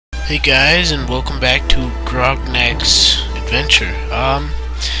Hey guys, and welcome back to Grognak's Adventure.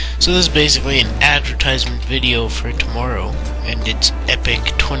 So this is basically an advertisement video for tomorrow, and it's epic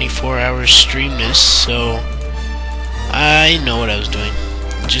 24-hour streamness, so I know what I was doing.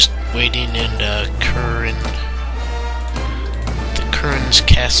 Just waiting in the Curran's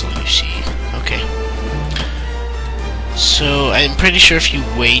castle, you see. Okay. So I'm pretty sure if you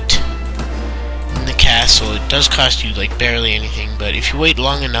wait in the castle, it does cost you like barely anything, but if you wait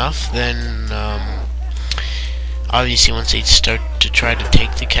long enough, then obviously once they start to try to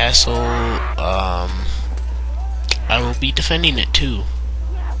take the castle, I will be defending it too.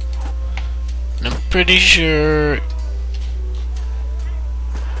 And I'm pretty sure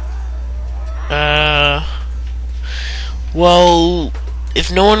well, if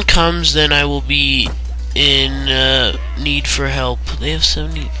no one comes, then I will be in need for help. They have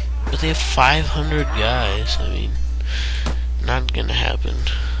 70, but they have 500 guys. I mean, not gonna happen.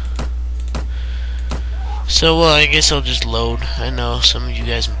 So, well, I guess I'll just load. I know some of you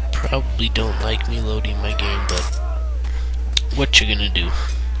guys probably don't like me loading my game, but what you gonna do?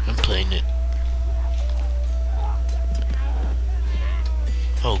 I'm playing it.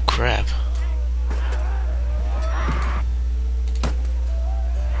 Oh crap.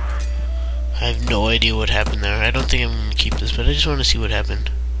 I have no idea what happened there. I don't think I'm gonna keep this, but I just want to see what happened.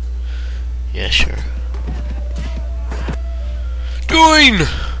 Yeah, sure.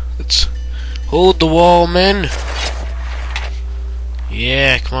 Let's hold the wall, men.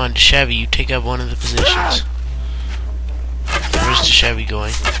 Yeah, come on, Deshavi, you take up one of the positions. Where's Deshavi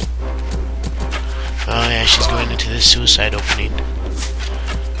going? Oh yeah, she's going into the suicide opening.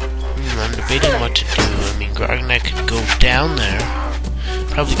 I'm debating what to do. I mean, Grognak could go down there,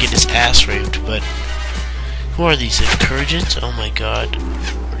 probably get his ass raped, but who are these, Incurgents? Oh my god.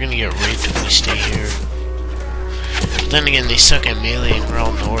 We're gonna get raped if we stay here. But then again, they suck at melee and we're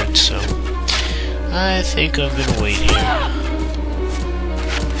all north, so I think I'm gonna wait here.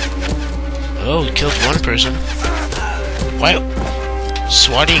 Oh, we killed one person. Why?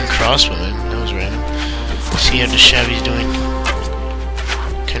 Swatting crossbowmen. That was random. See how Deshavi's doing.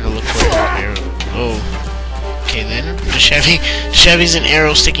 Kinda look for her arrow. Oh. Okay then, Deshavi's an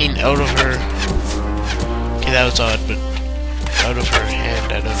arrow sticking out of her. Okay, that was odd, but out of her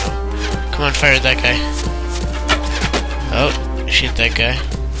hand, I don't know. Come on, fire that guy. Oh, she hit that guy.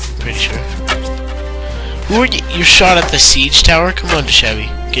 Pretty sure. Who are you? You're shot at the siege tower? Come on, Deshavi,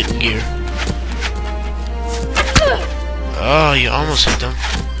 get in gear. Oh, you almost hit them.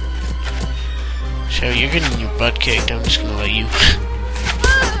 Deshavi, you're getting your butt kicked. I'm just gonna let you.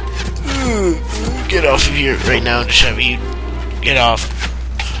 Get off of here right now, Deshavi. Get off.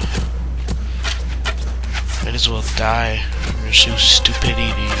 Might as well die from your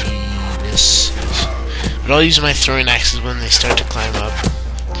stupidity-ness. But I'll use my throwing axes when they start to climb up.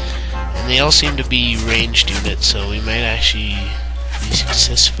 And they all seem to be ranged units, so we might actually be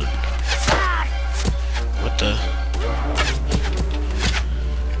successful. What the?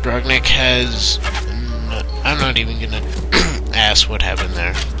 Grognak has... I'm not even gonna ask what happened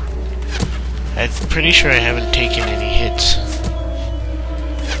there. I'm pretty sure I haven't taken any hits.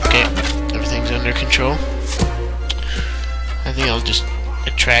 Okay, everything's under control. I think I'll just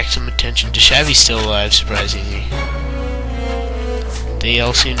attract some attention. Deshavi's still alive, surprisingly. They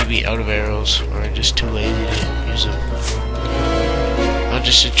all seem to be out of arrows, or just too lazy to use them. I'll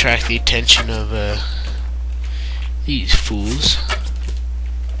just attract the attention of these fools.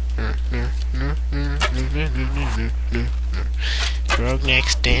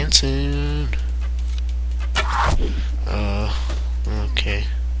 Grognak's dancing. Okay.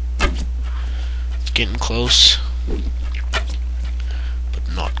 It's getting close, but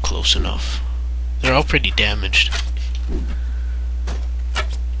not close enough. They're all pretty damaged.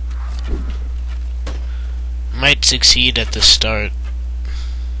 Might succeed at the start,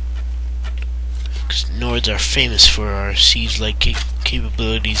 because Nords are famous for our siege-like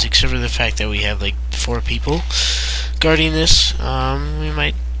capabilities, except for the fact that we have like 4 people guarding this. We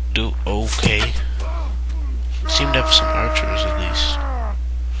might do okay. Seem to have some archers at least.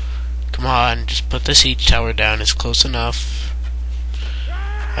 Come on, just put the siege tower down. It's close enough.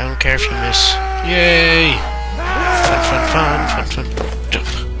 I don't care if you miss. Yay! Fun. Jump.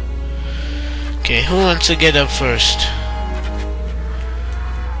 Okay, who wants to get up first?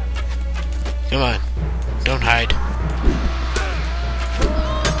 Come on. Don't hide.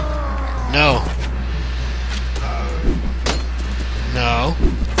 No. No.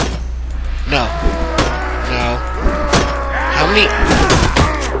 No. No. How many?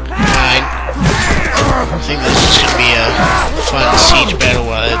 9. I think this is gonna be a fun siege battle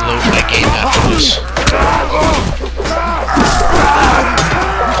while I load my game after this.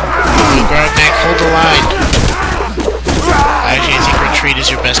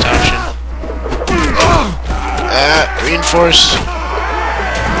 reinforce.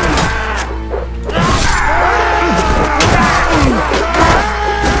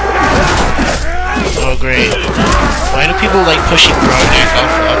 Oh great. Why do people like pushing Grognak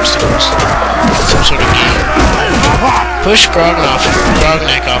off of obstacles? Some sort of game. Push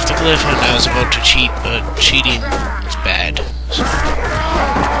Grognak off the cliff, and I was about to cheat, but cheating is bad. So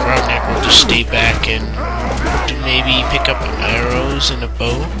Grognak will just stay back and maybe pick up arrows and a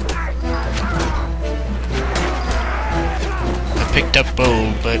bow. I picked up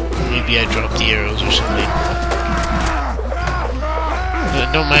bow, but maybe I dropped the arrows or something.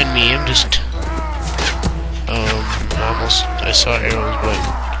 Don't mind me, I'm just almost, I saw arrows, but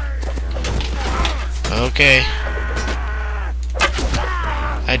okay.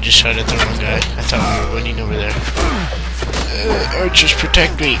 I just shot at the wrong guy. I thought we were winning over there. Archers,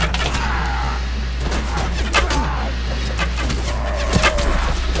 protect me.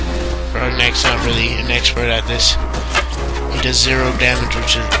 Grognak's not really an expert at this. He does 0 damage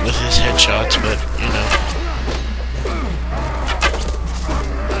with his headshots, but you know.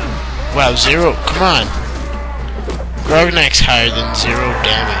 Wow, 0, come on. Grognak's higher than 0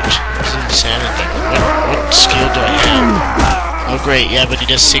 damage. This is insanity. What skill do I have? Oh great, yeah, but he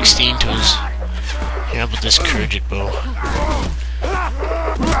does 16 to his... How about this Courage bow?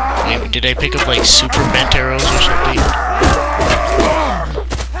 Maybe, did I pick up like super bent arrows or something?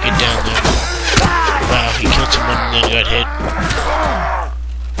 Get down there. Wow, he killed someone and then got hit.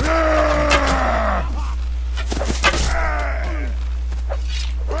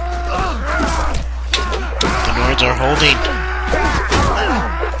 The Nords are holding.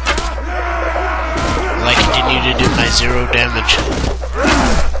 Will I continue to do my 0 damage?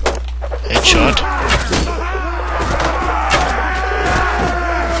 Headshot.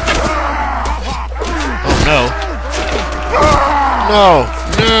 Oh no. No!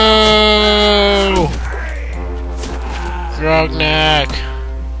 Grognak!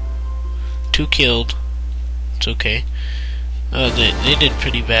 2 killed. It's okay. Oh, they did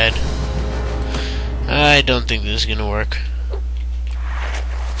pretty bad. I don't think this is gonna work.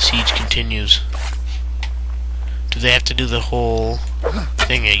 Siege continues. Do they have to do the whole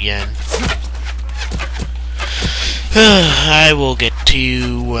thing again? I will get to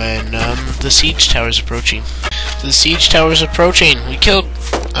you when the siege tower is approaching. The siege tower is approaching. We killed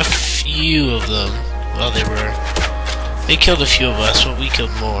a few of them. Well, they killed a few of us, but we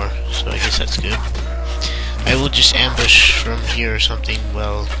killed more. So I guess that's good. I will just ambush from here or something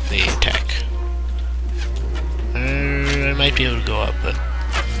while they attack. I might be able to go up, but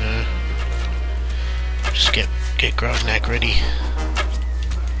just get Grognak ready.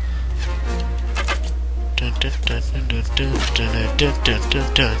 Okay.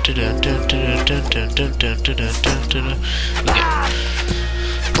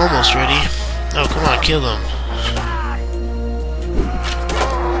 Almost ready. Oh, come on, kill them.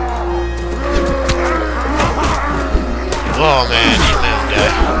 Oh man, he's my own guy.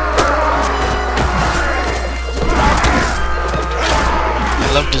 I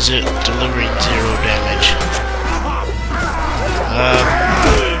love delivering 0 damage.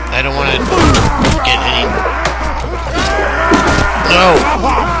 I don't want to get any... No!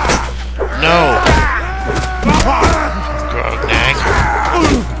 No! Grognak.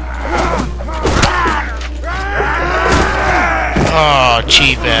 Oh,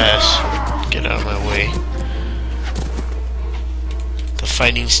 cheap ass. Get out of my way. The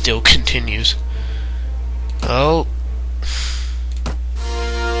fighting still continues. Oh.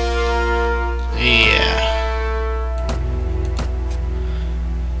 Yeah.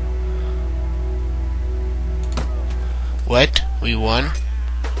 What? We won?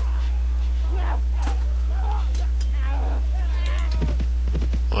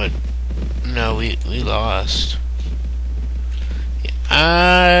 What? No, we lost.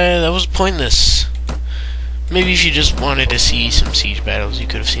 That was pointless. Maybe if you just wanted to see some siege battles, you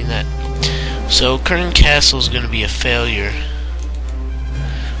could have seen that. So, Kern Castle is going to be a failure.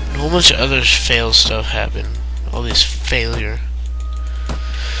 A whole bunch of other fail stuff happened. All this failure.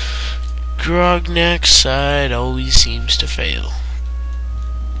 Grognak's side always seems to fail.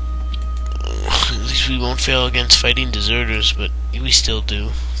 At least we won't fail against fighting deserters, but we still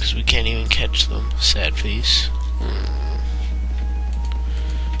do, because we can't even catch them. Sad face.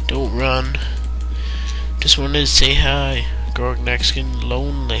 Don't run. Just wanted to say hi. Grognak's getting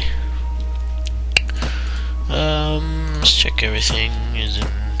lonely. Let's check everything. His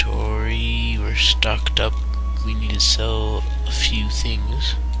inventory. We're stocked up. We need to sell a few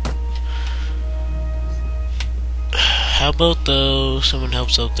things. How about though someone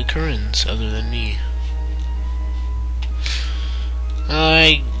helps out the Kurans other than me?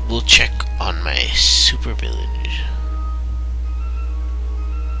 I will check on my super village.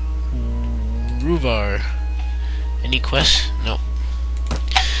 Ruvar. Any quests? No.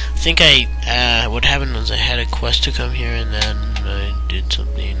 I think what happened was I had a quest to come here and then I did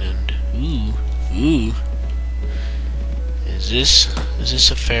something and ooh. Is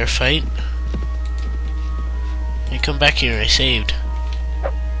this a fair fight? I come back here, I saved.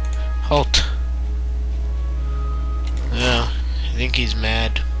 Halt. Yeah, I think he's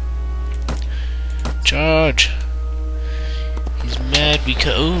mad. Charge! He's mad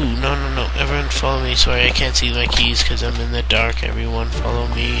because... Ooh, no. Everyone follow me. Sorry, I can't see my keys because I'm in the dark. Everyone follow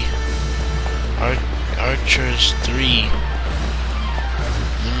me. Archers 3.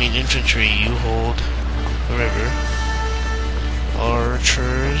 I mean infantry, you hold wherever.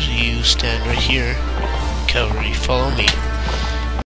 Archers, you stand right here. Cavalry, follow me.